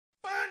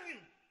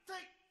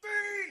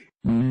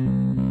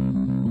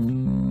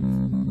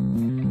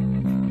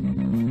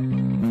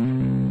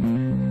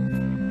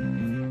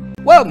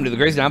Welcome to the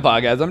Crazy Town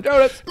Podcast. I'm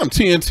Jonas. I'm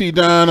TNT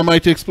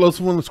Dynamite, the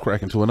explosive one. Let's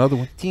crack into another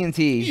one.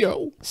 TNT.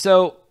 Yo.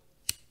 So,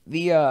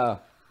 the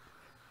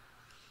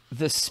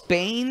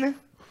Spain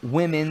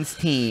women's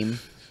team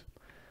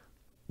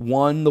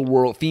won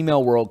the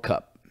female World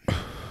Cup.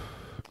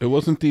 It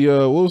wasn't the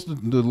what was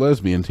the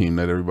lesbian team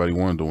that everybody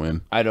wanted to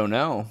win? I don't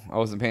know. I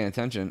wasn't paying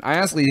attention. I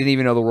honestly didn't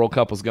even know the World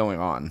Cup was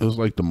going on. It was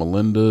like the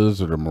Melindas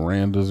or the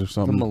Mirandas or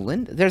something. The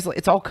Melinda?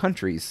 It's all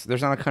countries.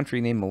 There's not a country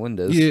named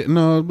Melindas. Yeah,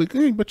 no, but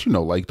you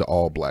know, like the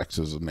All Blacks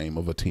is the name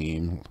of a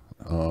team.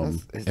 I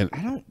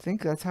don't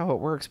think that's how it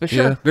works, but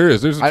sure. Yeah, there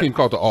is. There's a team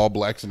called the All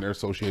Blacks, and they're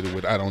associated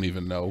with I don't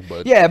even know,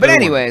 but yeah. But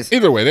anyways,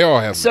 either way, they all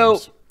have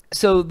names.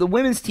 So the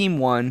women's team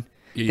won.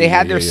 They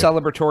had their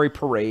celebratory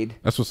parade.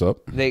 That's what's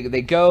up. They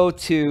go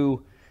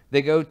to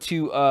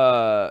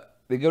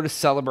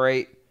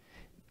celebrate.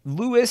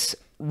 Luis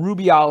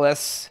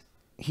Rubiales,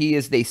 he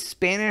is the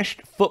Spanish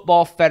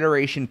Football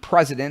Federation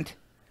president.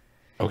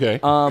 Okay.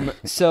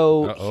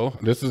 So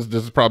this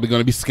is probably going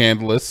to be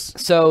scandalous.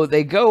 So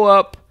they go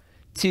up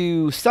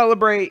to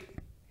celebrate.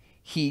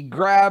 He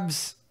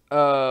grabs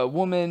a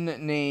woman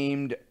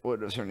named,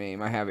 what is her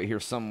name? I have it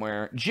here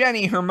somewhere.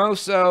 Jenny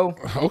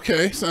Hermoso.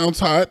 Okay, sounds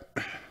hot.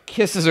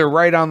 Kisses her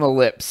right on the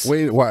lips.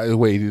 Wait,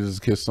 he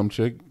just kissed some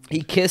chick?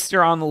 He kissed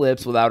her on the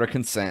lips without her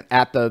consent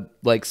at the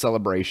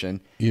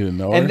celebration. You didn't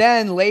know her? And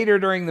then later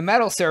during the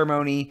medal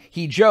ceremony,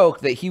 he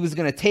joked that he was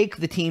going to take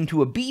the team to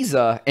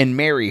Ibiza and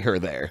marry her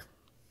there.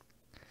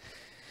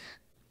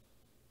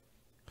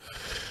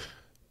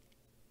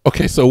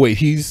 Okay, so wait,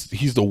 he's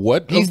the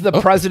what? He's the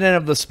president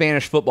of the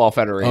Spanish Football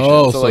Federation.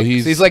 Oh, so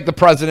he's like the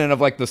president of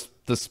like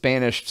the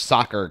Spanish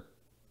soccer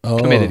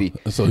committee.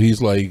 So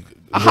he's like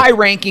a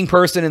high-ranking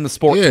person in the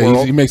sports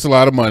world. He makes a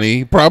lot of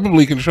money.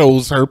 Probably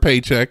controls her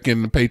paycheck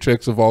and the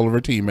paychecks of all of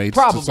her teammates.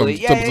 Probably,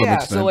 to some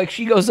extent. So like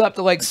she goes up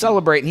to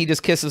celebrate, and he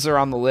just kisses her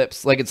on the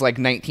lips, like it's like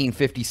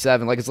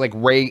 1957, like it's like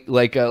Ray,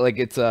 like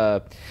it's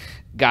a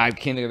guy. I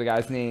can't think of the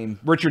guy's name.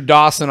 Richard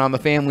Dawson on The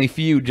Family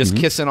Feud, just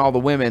kissing all the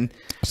women.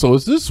 So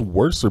is this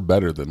worse or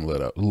better than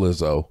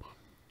Lizzo?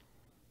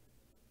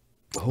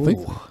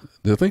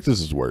 I think this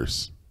is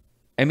worse.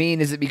 I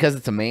mean, is it because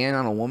it's a man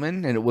on a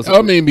woman and it was?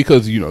 I mean,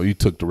 because you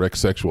took direct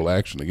sexual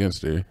action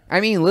against her. I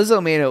mean,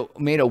 Lizzo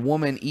made a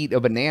woman eat a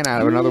banana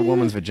out of another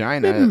woman's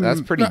vagina. That's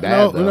pretty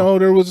bad. No,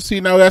 there was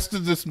now that's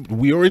this.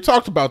 We already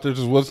talked about this.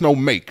 There was no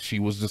make. She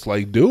was just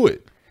like, do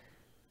it.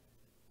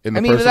 And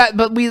I mean,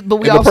 but we also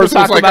the person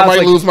talked was like, about I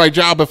might lose my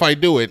job if I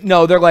do it.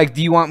 No, they're like,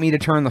 do you want me to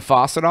turn the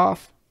faucet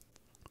off?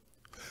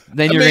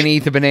 Then you're going to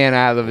eat the banana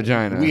out of the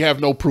vagina. We have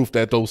no proof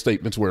that those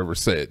statements were ever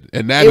said,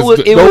 and those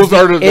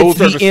are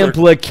the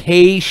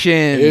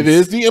implications. It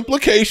is the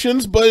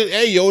implications, but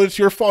hey, it's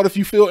your fault if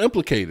you feel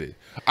implicated.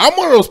 I'm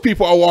one of those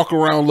people. I walk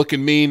around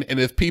looking mean, and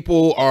if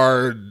people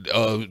are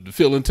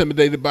feel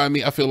intimidated by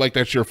me, I feel like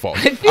that's your fault.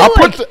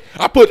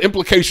 I put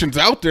implications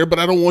out there, but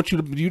I don't want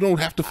you to. You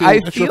don't have to feel.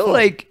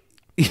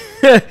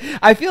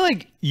 I feel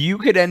like you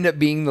could end up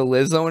being the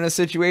Lizzo in a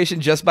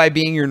situation just by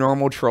being your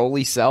normal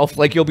trolly self.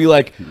 Like you'll be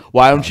like,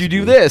 "Why don't you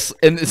do this?"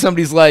 And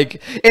somebody's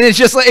like, and it's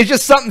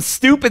just something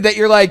stupid that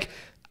you're like,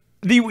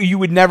 you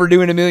would never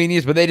do in a million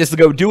years, but they just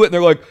go do it, and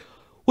they're like,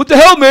 "What the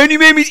hell, man? You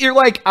made me." You're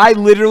like, "I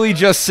literally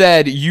just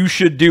said you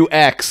should do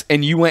X,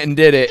 and you went and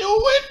did it."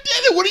 You went and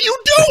did it. What are you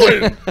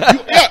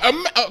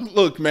doing?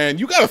 Look, man,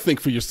 you got to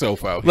think for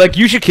yourself out here. Like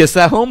you should kiss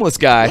that homeless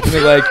guy, and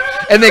they're like,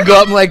 and they go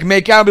up and like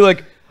make out and be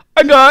like,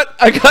 I got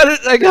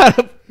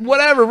it,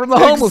 whatever from the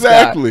homeless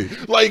guy. Exactly.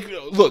 Like,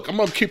 look, I'm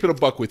gonna keep it a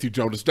buck with you,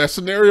 Jonas. That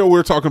scenario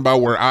we're talking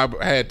about where I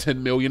had $10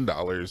 million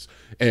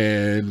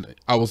and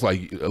I was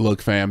like,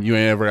 look, fam, you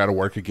ain't ever got to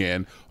work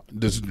again.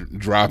 Just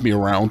drive me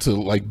around to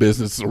like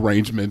business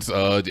arrangements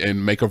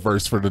and make a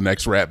verse for the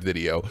next rap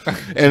video.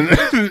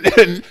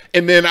 and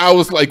then I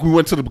was like, we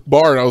went to the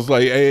bar and I was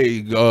like,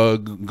 hey, go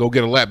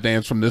get a lap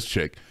dance from this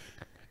chick.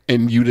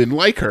 And you didn't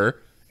like her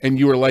and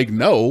you were like,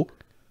 no.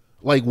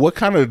 Like, what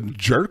kind of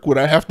jerk would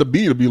I have to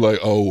be like,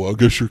 oh, I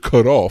guess you're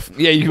cut off?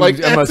 Yeah, I'm going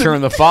to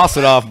turn the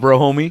faucet off, bro,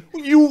 homie.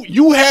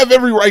 You have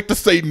every right to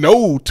say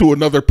no to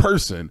another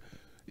person.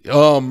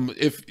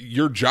 If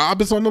your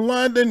job is on the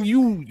line, then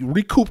you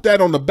recoup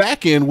that on the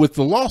back end with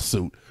the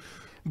lawsuit.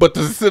 But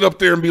to sit up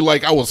there and be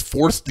like, I was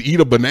forced to eat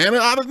a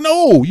banana,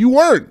 no, you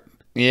weren't.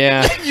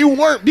 Yeah. You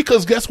weren't,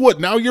 because guess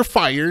what? Now you're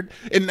fired,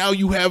 and now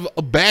you have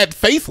a bad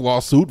faith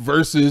lawsuit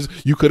versus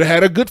you could have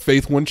had a good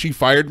faith when she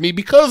fired me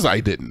because I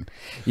didn't.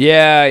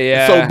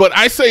 Yeah. So, but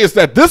I say is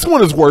that this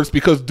one is worse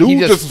because dude he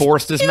just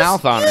forced his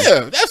mouth on her.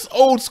 Yeah, that's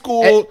old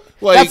school.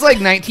 That's like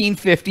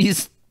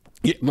 1950s.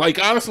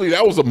 Like, honestly,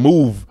 that was a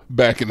move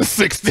back in the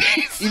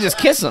 60s. You just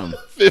kiss them.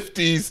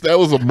 50s, that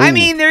was a move. I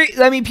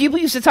mean, people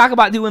used to talk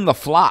about doing the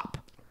flop.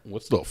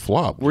 What's the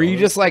flop? Where you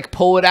just like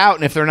pull it out,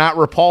 and if they're not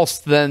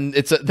repulsed, then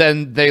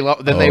they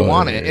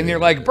want it, and you're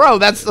like, bro,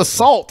 that's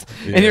assault.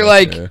 Yeah, and you're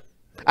like,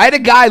 I had a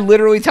guy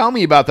literally tell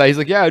me about that. He's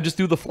like, yeah, I just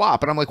do the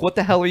flop, and I'm like, what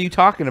the hell are you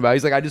talking about?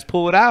 He's like, I just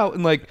pull it out,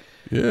 and like,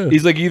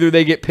 he's like, either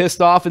they get pissed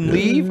off and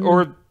leave,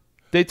 or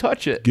They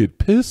touch it. Get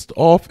pissed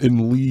off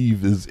and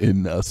leave is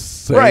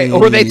insane. Right,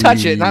 or they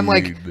touch it, and I'm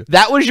like,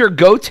 that was your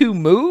go-to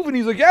move? And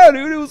he's like, yeah,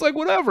 dude, it was like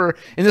whatever.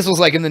 And this was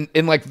like in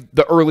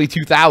the early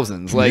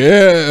 2000s, like,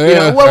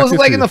 what was it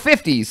like in the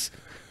 50s?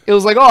 It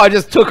was like, oh, I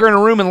just took her in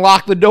a room and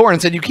locked the door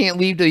and said, you can't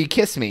leave till you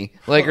kiss me,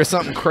 like, or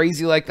something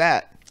crazy like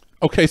that.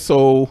 Okay,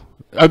 so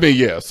I mean,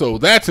 yeah, so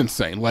that's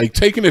insane. Like,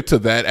 taking it to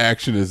that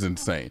action is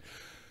insane.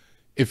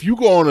 If you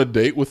go on a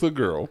date with a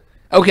girl,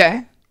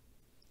 okay.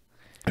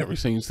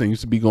 Everything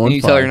seems to be going and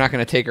you fine. Tell her you're not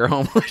going to take her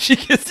home when she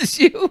kisses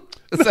you?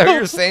 Is that what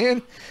you're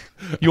saying?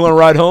 You want to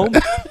ride home?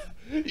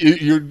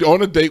 You're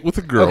on a date with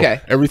a girl.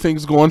 Okay.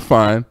 Everything's going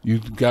fine. You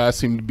guys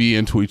seem to be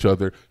into each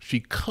other.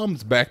 She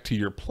comes back to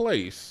your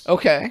place.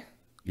 Okay.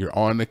 You're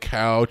on the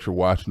couch. You're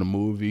watching a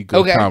movie.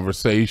 Good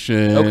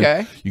conversation.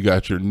 Okay. You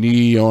got your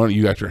knee on.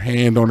 You got your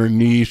hand on her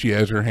knee. She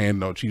has her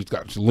hand on. She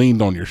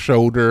leaned on your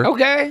shoulder.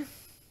 Okay.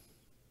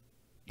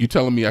 You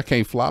telling me I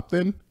can't flop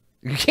then?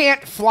 You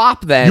can't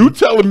flop then. You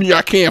telling me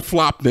I can't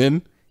flop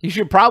then? You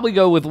should probably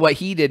go with what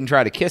he did and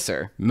try to kiss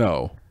her.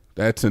 No,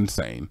 that's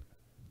insane.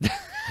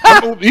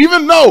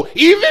 even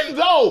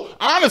though,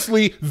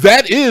 honestly,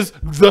 that is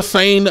the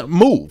sane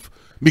move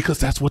because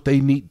that's what they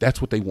need.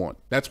 That's what they want.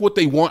 That's what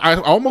they want. I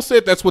almost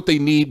said that's what they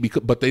need,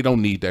 but they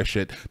don't need that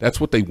shit.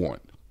 That's what they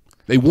want.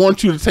 They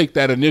want you to take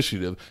that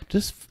initiative.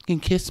 Just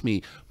fucking kiss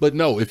me. But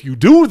no, if you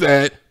do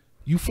that,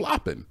 you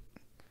flopping.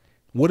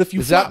 What if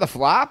you flop? Is that the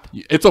flop?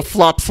 It's a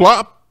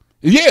flop.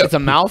 Yeah, it's a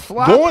mouth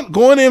flop.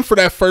 Going in for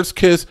that first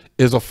kiss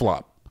is a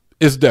flop.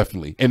 It's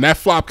definitely, and that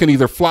flop can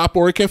either flop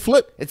or it can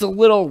flip. It's a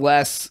little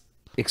less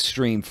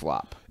extreme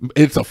flop.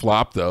 It's a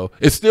flop though.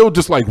 It's still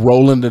just like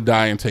rolling the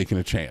die and taking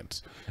a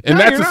chance. And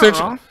that's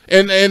essentially.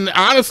 And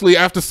honestly,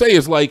 I have to say,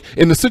 it's like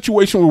in the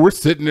situation where we're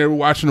sitting there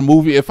watching a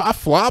movie. If I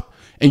flop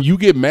and you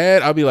get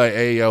mad, I'll be like,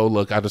 "Hey, yo,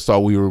 look, I just thought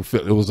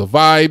it was a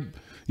vibe,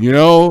 you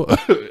know,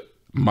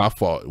 my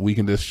fault. We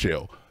can just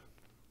chill."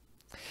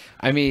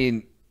 I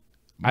mean.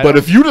 But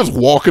if you just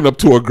walking up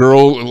to a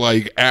girl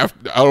like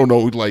after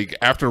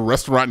a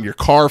restaurant and your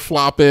car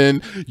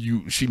flopping,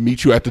 she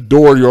meets you at the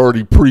door, you're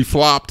already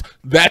pre-flopped,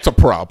 that's a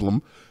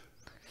problem.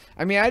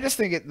 I mean, I just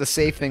think the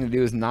safe thing to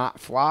do is not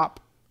flop.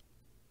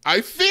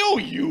 I feel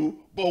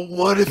you,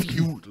 but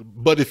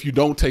if you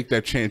don't take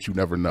that chance, you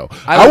never know.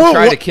 I would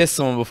try to kiss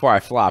someone before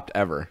I flopped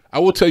ever. I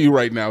will tell you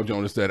right now,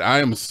 Jonas, that I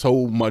am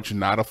so much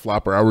not a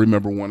flopper. I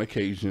remember one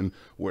occasion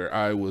where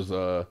I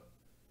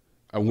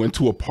went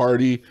to a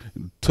party,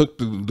 took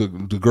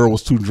the girl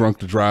was too drunk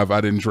to drive.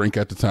 I didn't drink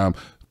at the time.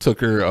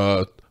 Took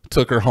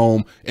her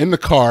home in the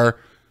car.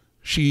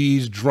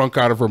 She's drunk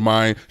out of her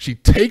mind. She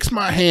takes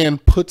my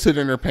hand, puts it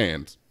in her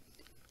pants.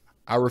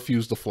 I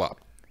refuse to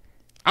flop.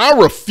 I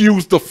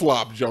refuse to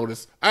flop,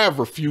 Jonas. I have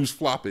refused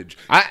floppage.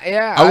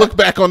 I look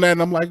back on that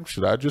and I'm like,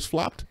 should I just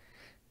flopped?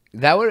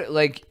 That would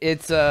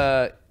it's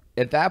at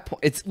that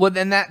point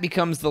then that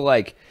becomes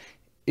the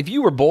if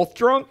you were both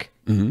drunk.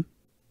 Mm-hmm.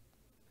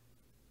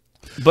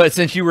 But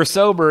since you were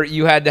sober,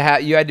 you had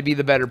to be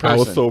the better person. I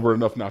was sober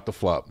enough not to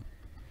flop.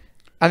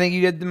 I think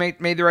you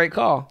made the right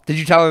call. Did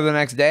you tell her the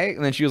next day?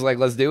 And then she was like,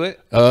 let's do it?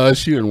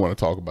 She didn't want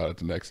to talk about it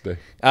the next day.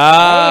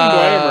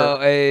 I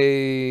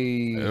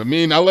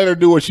mean, I let her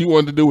do what she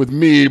wanted to do with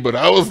me, but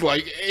I was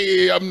like,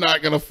 hey, I'm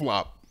not going to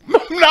flop.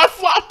 I'm not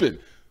flopping.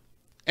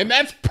 And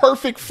that's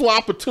perfect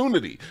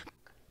flopportunity.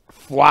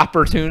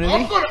 Flopportunity?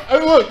 I'm going to,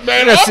 look,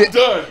 man, I'm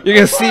done. You're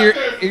going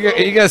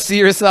to see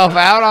yourself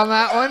out on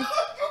that one?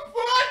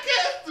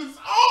 Podcast is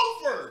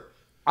over.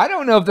 I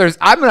don't know if there's,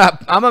 I'm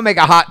gonna make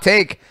a hot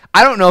take.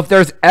 I don't know if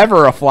there's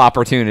ever a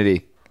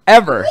flopportunity.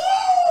 Ever.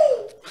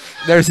 Woo!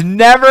 There's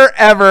never,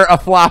 ever a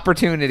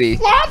flopportunity.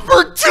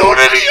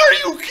 Flopportunity? Are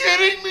you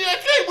kidding me? I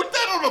can't put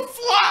that on the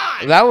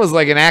fly. That was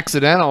like an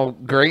accidental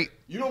great.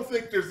 You don't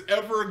think there's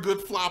ever a good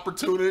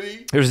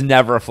flopportunity? There's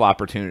never a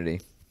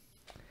flopportunity.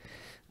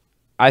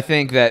 I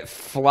think that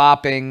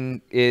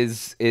flopping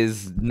is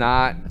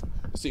not.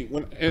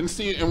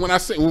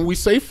 When we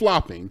say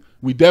flopping,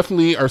 we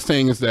definitely are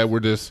saying is that we're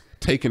just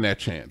taking that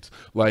chance.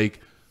 Like,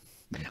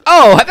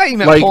 oh, I thought you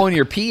meant pulling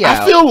your pee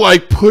out. I feel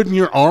like putting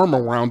your arm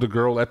around a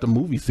girl at the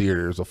movie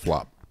theater is a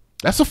flop.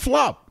 That's a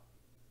flop.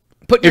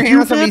 Putting your hand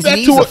on somebody's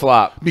knee is a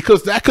flop.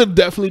 Because that could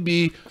definitely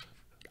be.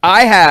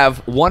 I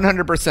have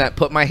 100%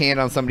 put my hand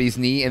on somebody's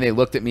knee and they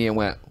looked at me and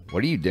went,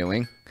 "What are you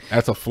doing?"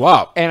 That's a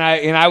flop. And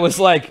I was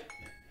like,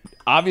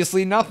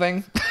 obviously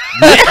nothing.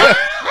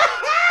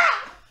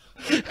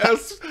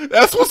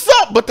 That's what's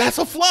up, but that's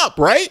a flop,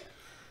 right?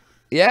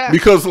 Yeah.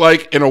 Because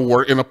in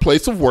a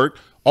place of work,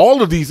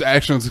 all of these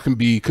actions can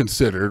be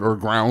considered or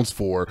grounds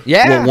for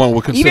what one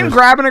would consider. Even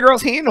grabbing a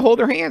girl's hand to hold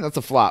her hand, that's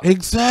a flop.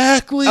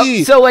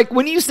 Exactly. So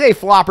when you say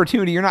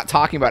flopportunity, you're not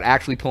talking about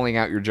actually pulling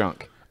out your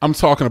junk. I'm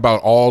talking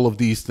about all of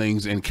these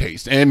things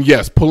encased. And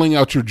yes, pulling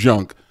out your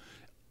junk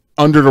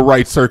under the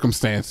right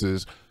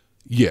circumstances,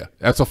 yeah,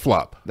 that's a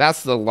flop.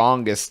 That's the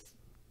longest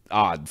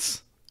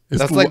odds.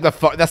 That's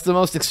the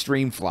most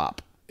extreme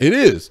flop. It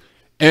is.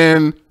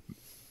 And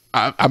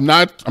I'm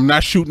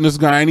not shooting this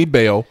guy any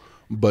bail,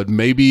 but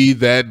maybe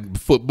that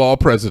football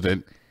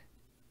president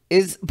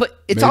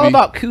But it's all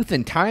about couth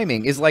and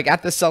timing. Is like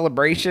at the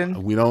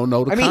celebration. We don't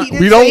know the. I mean,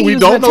 we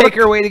don't know take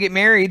her away to get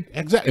married.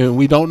 Exactly, and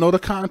we don't know the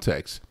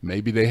context.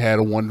 Maybe they had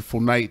a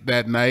wonderful night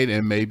that night,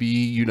 and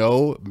maybe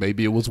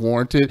maybe it was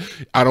warranted.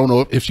 I don't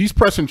know if she's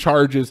pressing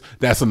charges.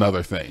 That's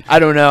another thing. I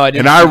don't know.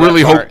 I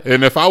really hope.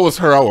 And if I was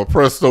her, I would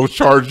press those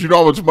charges. You know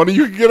how much money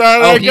you can get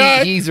out of that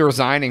guy? He's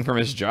resigning from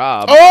his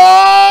job.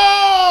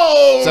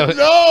 Oh, so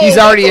no! He's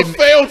already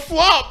failed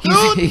flop.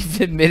 Dude.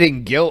 He's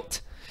admitting guilt.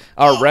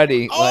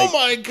 Already. Oh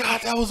my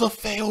God, that was a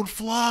failed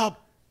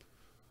flop.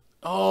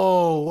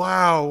 Oh,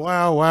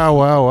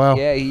 wow.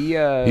 Yeah,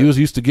 he was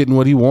used to getting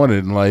what he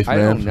wanted in life, man.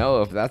 I don't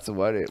know if that's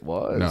what it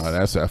was. No,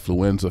 that's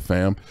affluenza,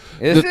 fam.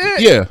 Is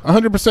it? Yeah,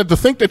 100%. To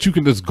think that you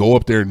can just go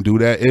up there and do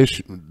that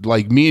ish,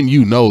 like me and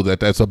you know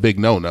that's a big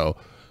no-no.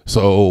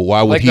 So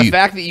why would the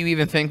fact that you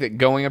even think that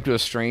going up to a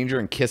stranger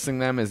and kissing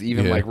them is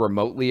even like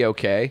remotely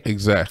okay?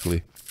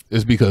 Exactly.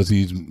 It's because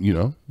he's,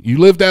 you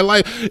live that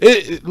life.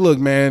 Look,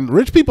 man,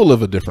 rich people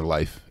live a different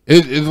life.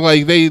 It's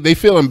like they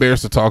feel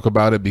embarrassed to talk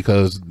about it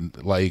because,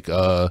 like,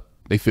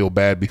 they feel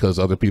bad because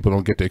other people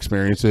don't get to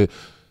experience it.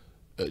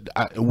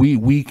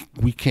 We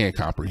can't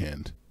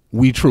comprehend.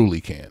 We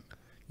truly can't.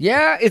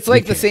 Yeah, it's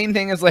like the same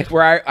thing as like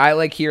where I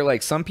like hear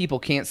like some people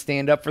can't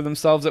stand up for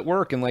themselves at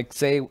work and like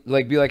say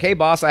like be like, hey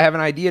boss, I have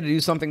an idea to do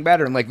something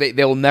better, and like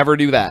they'll never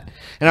do that.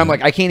 And I'm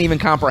like, I can't even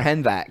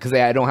comprehend that because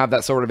I don't have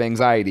that sort of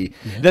anxiety.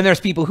 Yeah. Then there's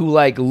people who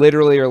like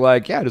literally are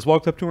like, yeah, I just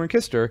walked up to her and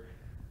kissed her. And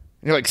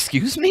you're like,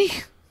 excuse me?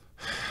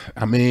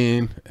 I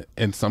mean,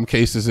 in some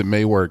cases it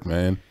may work,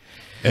 man.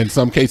 In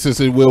some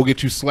cases it will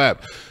get you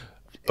slapped.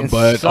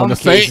 But some on the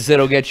cases,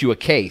 it'll get you a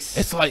case.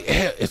 And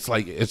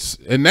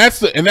that's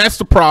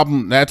the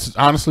problem. That's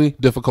honestly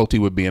difficulty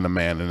with being a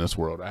man in this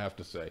world, I have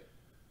to say.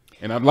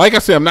 And like I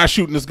said, I'm not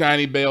shooting this guy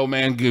any bail,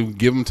 man.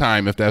 Give him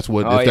time if that's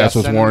what that's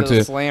what's warranted. Him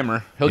to the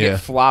slammer. He'll get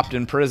flopped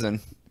in prison.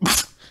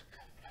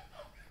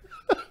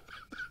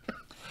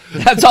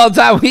 That's all the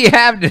time we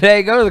have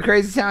today. Go to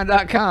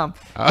thecrazytown.com.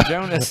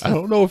 Jonas. I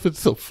don't know if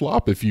it's a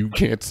flop if you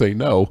can't say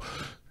no.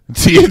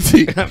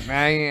 TNT.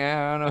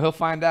 I don't know. He'll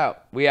find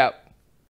out. We out.